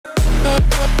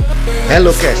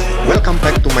Hello guys, welcome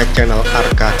back to my channel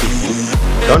Arka TV.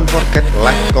 Don't forget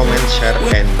like, comment, share,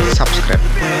 and subscribe.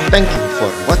 Thank you for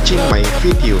watching my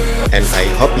video, and I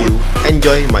hope you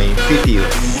enjoy my video.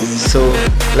 So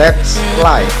let's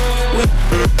live.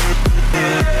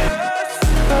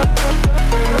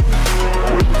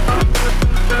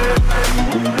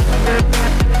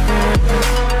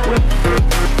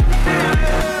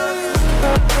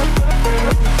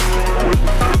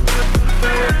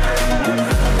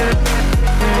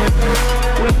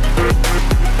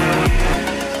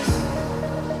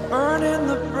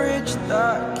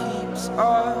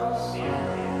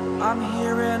 I'm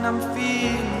here and I'm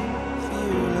feeling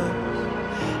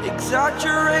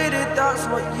exaggerated, that's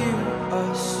what you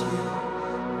assume.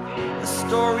 The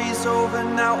story's over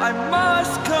now, I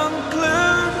must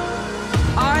conclude.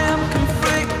 I am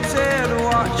conflicted,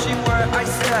 watching where I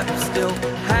step still,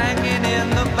 hanging in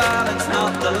the balance.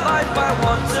 Not the life I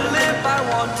want to live, I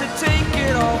want to take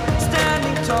it all.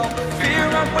 Standing tall, fear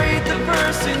outweighed the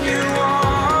person you are.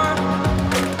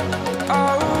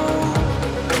 Oh,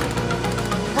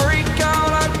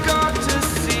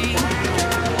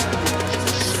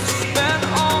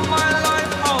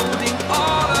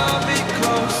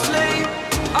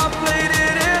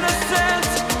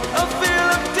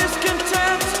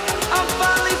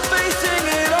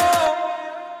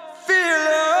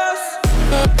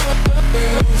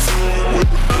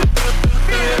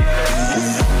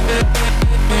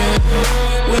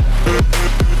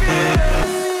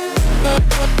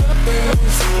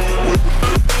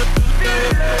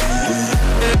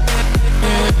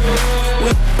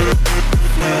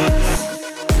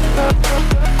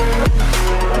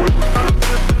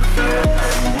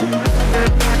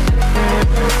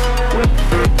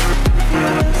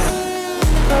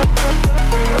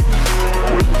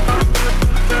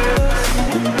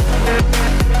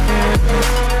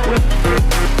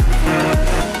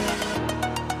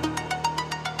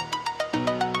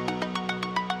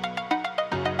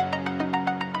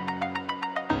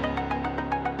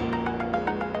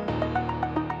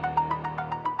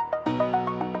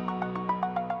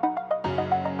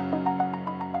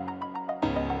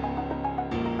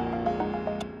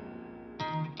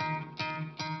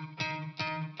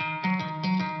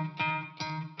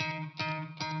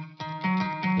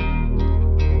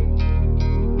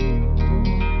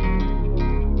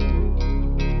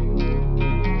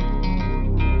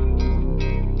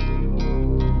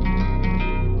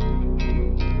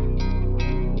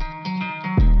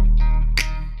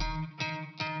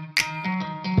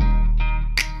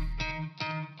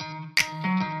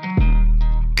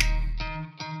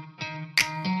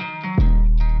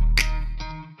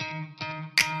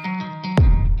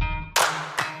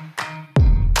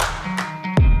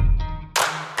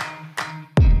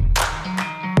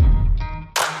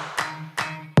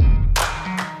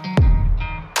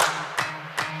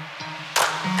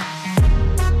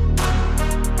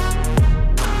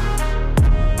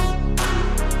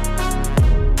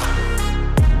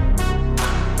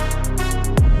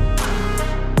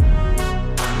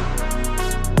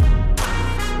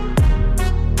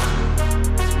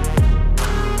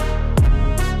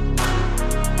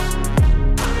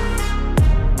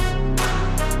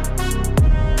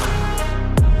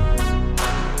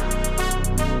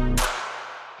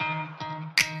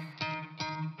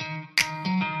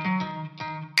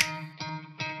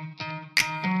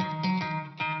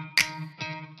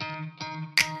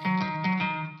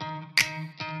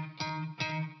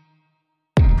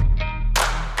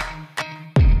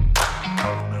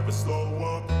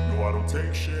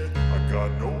 take shit, I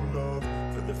got no love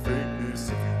for the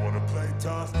fakeness. If you wanna play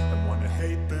tough and wanna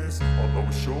hate this, I'll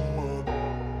always show up.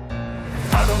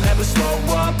 I don't ever slow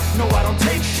up, no I don't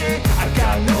take shit, I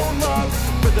got no love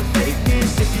for the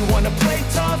fakeness. If you wanna play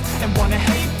tough and wanna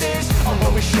hate this, I'll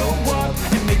always show up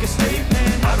and make a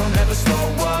statement. I don't ever slow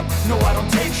up, no I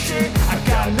don't take shit, I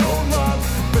got no love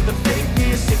for the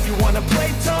fakeness. If you wanna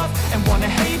play tough and wanna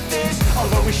hate this,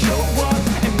 I'll always show up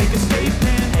and make a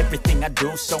statement. Everything I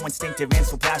do so instinctive and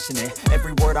so passionate.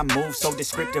 Every word I move so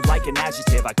descriptive like an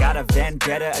adjective. I got a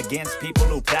vendetta against people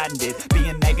who patented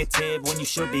being negative when you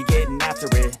should be getting after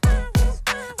it.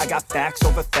 I got facts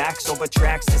over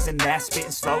tracks, this and that.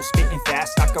 Spitting slow, spitting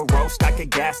fast, I could roast, I could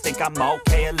gas. Think I'm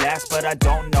okay at last, but I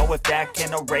don't know if that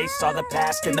can erase all the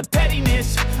past. And the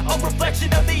pettiness, a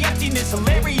reflection of the emptiness.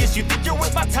 Hilarious, you think you're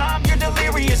worth my time, you're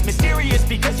delirious. Mysterious,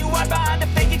 because you hide behind a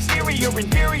fake exterior.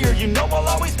 Inferior, you know I'll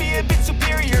always be a bit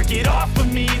superior. Get off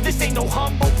of me, this ain't no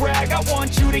humble brag. I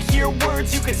want you to hear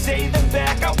words, you can say them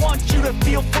back. I want you to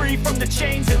feel free from the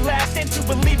chains that last, and to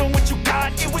believe in what you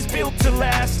got, it was built to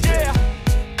last, yeah.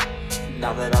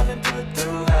 Now that I've been put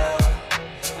through hell,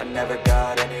 I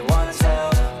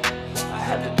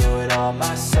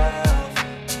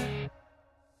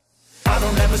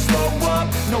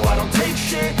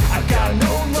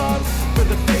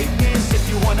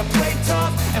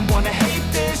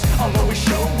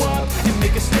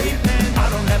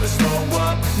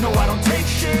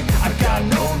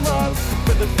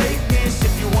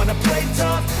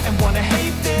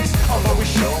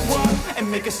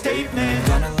make a statement.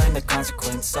 Gonna learn the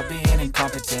consequence of being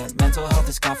incompetent. Mental health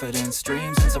is confidence,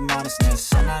 dreams and some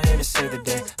honestness. I'm not here to save the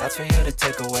day, that's for you to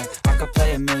take away. I could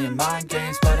play a million mind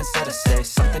games, but instead I say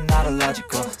something not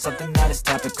illogical, something that is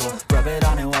topical. Rub it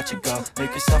on and watch it go,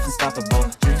 make yourself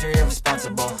unstoppable. Dreams are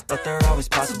irresponsible, but they're always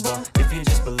possible. If you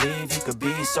just believe, you could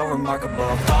be so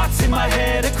remarkable. Thoughts in my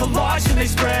head, a collage and they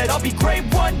spread. I'll be great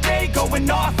one day, going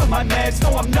off of my meds.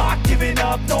 No, I'm not giving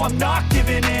up, no, I'm not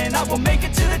giving in. I will make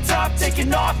it to the top,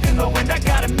 taking off in the wind. I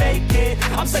gotta make it,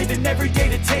 I'm saving every day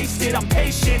to taste it. I'm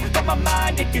patient, but my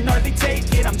mind, it can hardly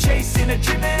take it. I'm chasing a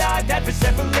dream that I've had for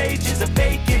several ages. A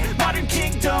vacant, modern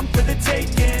kingdom for the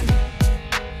taking.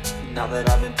 Now that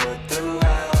I've been put through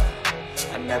hell,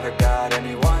 I never got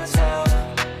anyone's help.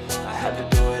 I had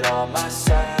to do it all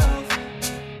myself.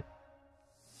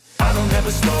 I don't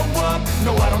ever slow up,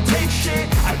 no I don't take shit.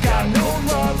 I got no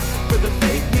love for the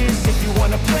fakeness. If you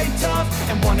wanna play tough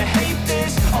and wanna hate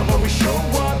this, I'll always show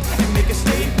up and make a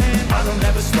statement. I don't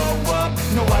ever slow up,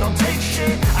 no I don't take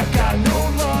shit. I got no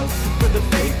love for the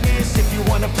fakeness. If you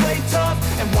wanna play tough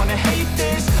and wanna hate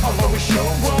this, I'll always show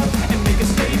up and make a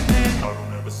statement. I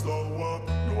don't ever slow up,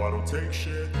 no I don't take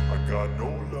shit. I got no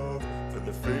love for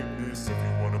the fakeness. If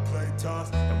you wanna play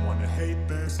tough and wanna hate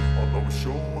this, I'll always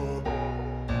show up.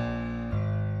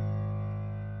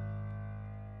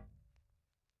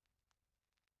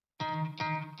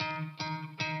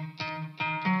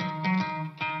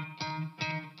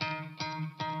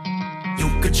 You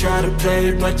could try to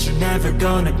play, but you're never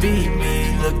gonna beat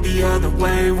me. Look the other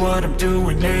way, what I'm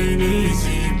doing ain't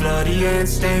easy. Bloody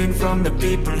hands stained from the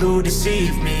people who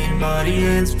deceive me. Muddy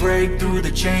hands break through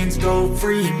the chains, go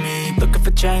free me. Looking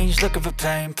for change, looking for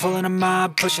pain. Pulling a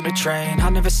mob, pushing a train.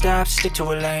 I'll never stop, stick to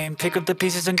a lane. Pick up the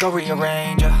pieces and go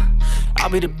rearrange. I'll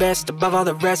be the best above all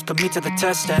the rest, put me to the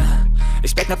test and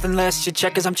expect nothing less, your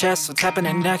check as I'm chess. What's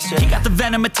happening next, yeah. He got the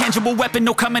venom, a tangible weapon,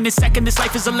 no coming in second. This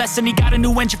life is a lesson, he got a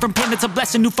new engine from pain, it's a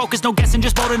blessing. New focus, no guessing,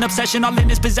 just bold and obsession. All in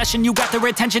his possession, you got their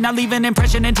attention. I'll leave an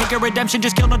impression and take your redemption.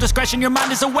 Just kill, no discretion, your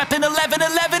mind is a weapon.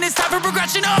 11-11, it's time for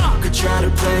progression, You could try to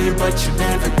play, but you're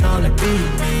never gonna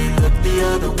beat me. Look the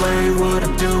other way, what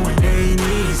I'm doing ain't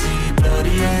easy.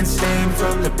 Bloody hands stained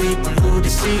from the people who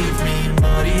deceive me.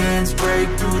 Muddy hands break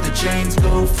through the chains,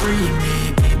 go free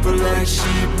me. People like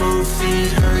sheep move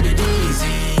feet, hurt it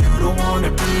easy. You don't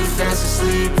wanna be fast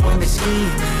asleep when they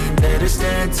scheming. Better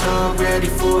stand tall, ready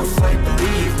for a fight,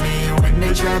 believe me. When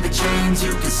they try the chains,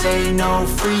 you can say no,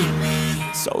 free me.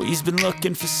 So he's been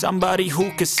looking for somebody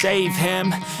who could save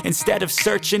him, instead of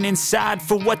searching inside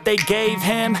for what they gave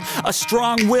him. A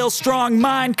strong will, strong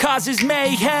mind causes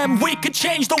mayhem. We could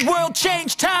change the world,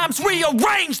 change times,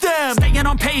 rearrange them. Staying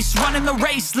on pace, running the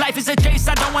race. Life is a chase,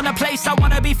 I don't want a place. I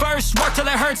wanna be first, work till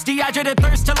it hurts. Dehydrated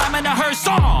thirst till I'm in a hearse.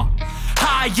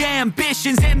 High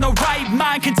ambitions and the right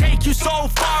mind can take you so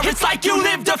far. It's like you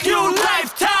lived a few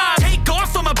lifetimes. Take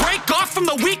off from a break off from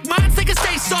the weak minds. They can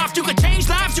stay soft. You can change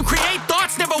lives, you create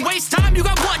thoughts, never waste time. You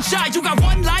got one shot, you got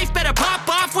one life. Better pop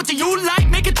off. What do you like?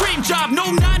 Make a dream job. No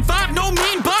 9-5, no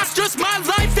mean boss. Just my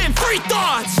life and free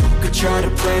thoughts. You could try to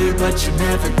play, but you're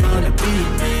never gonna beat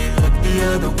me. Look the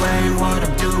other way, what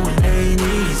I'm doing ain't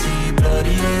easy.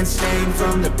 Bloody hands stained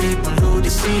from the people who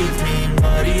deceive me.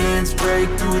 Muddy hands break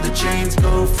through the chains,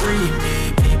 go free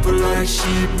me. People like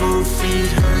sheep move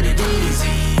feet, hurt it easy.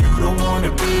 You don't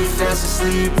wanna be fast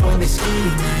asleep when they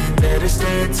scheming. Better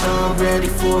stand tall, ready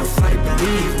for a fight,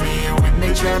 believe me. When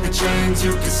they try the chains,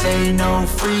 you can say no,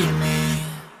 free me.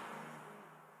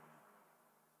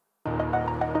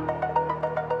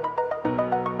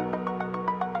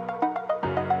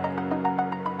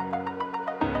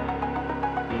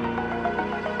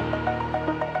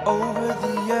 Over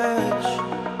the edge,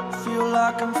 feel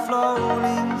like I'm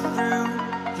floating through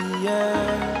the air.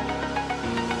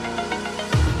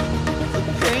 The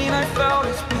pain I felt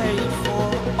is paid for,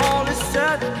 all is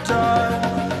said and done.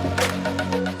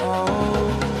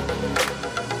 Oh,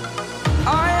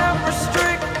 I am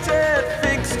restricted,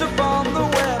 fixed upon the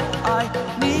web. I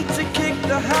need to kick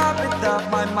the habit that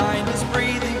my mind is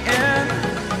breathing in.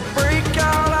 Break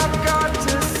out, I've got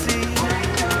to see.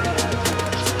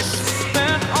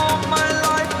 Spent all my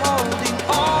life holding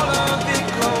all of it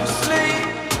closely.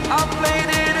 I played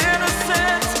it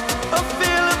innocent, a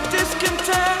feel of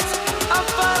discontent. I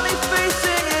finally faced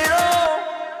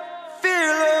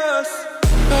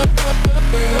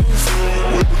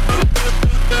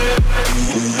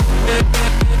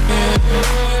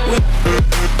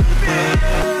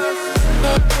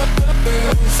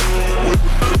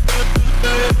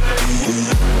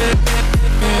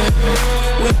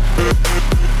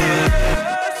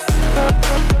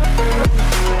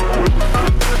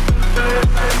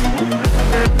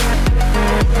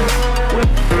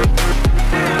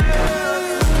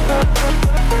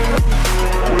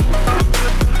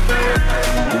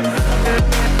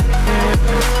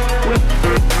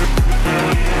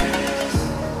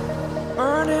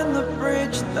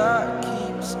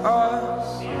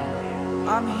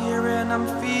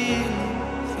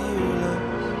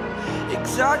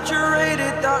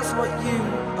exaggerated, that's what you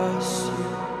assume.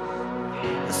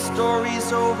 The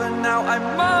story's over now, I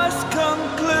must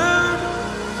conclude.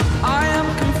 I am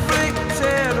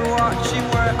conflicted, watching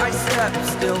where I step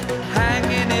still,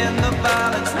 hanging in the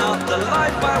balance. Not the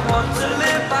life I want to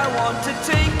live, I want to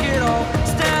take it all,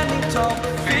 standing tall.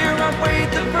 Fear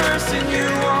outweighed the person you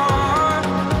are.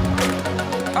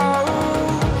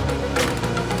 Oh,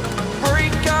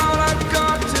 break out, I've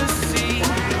got to see.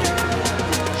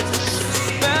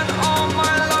 Spent all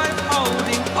my life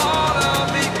holding all of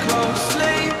it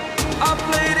closely. I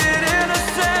played it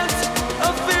innocent,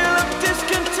 a feel of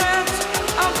discontent.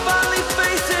 I'm finally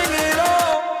facing it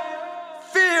all,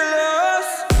 fearless.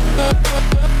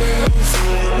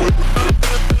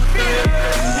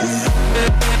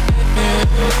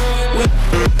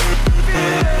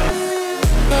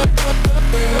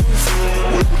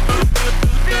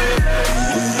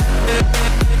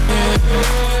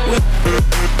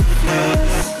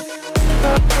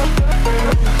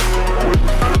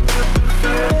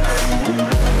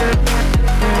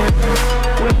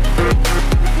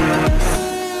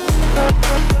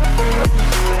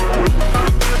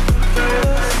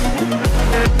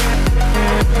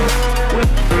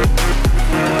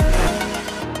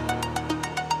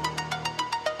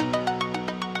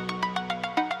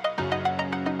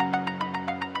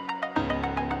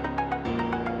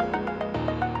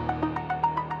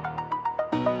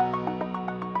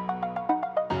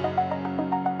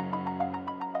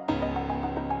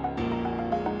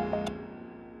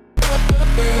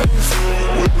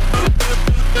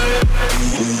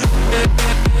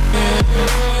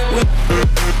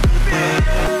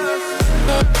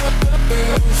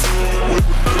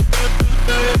 With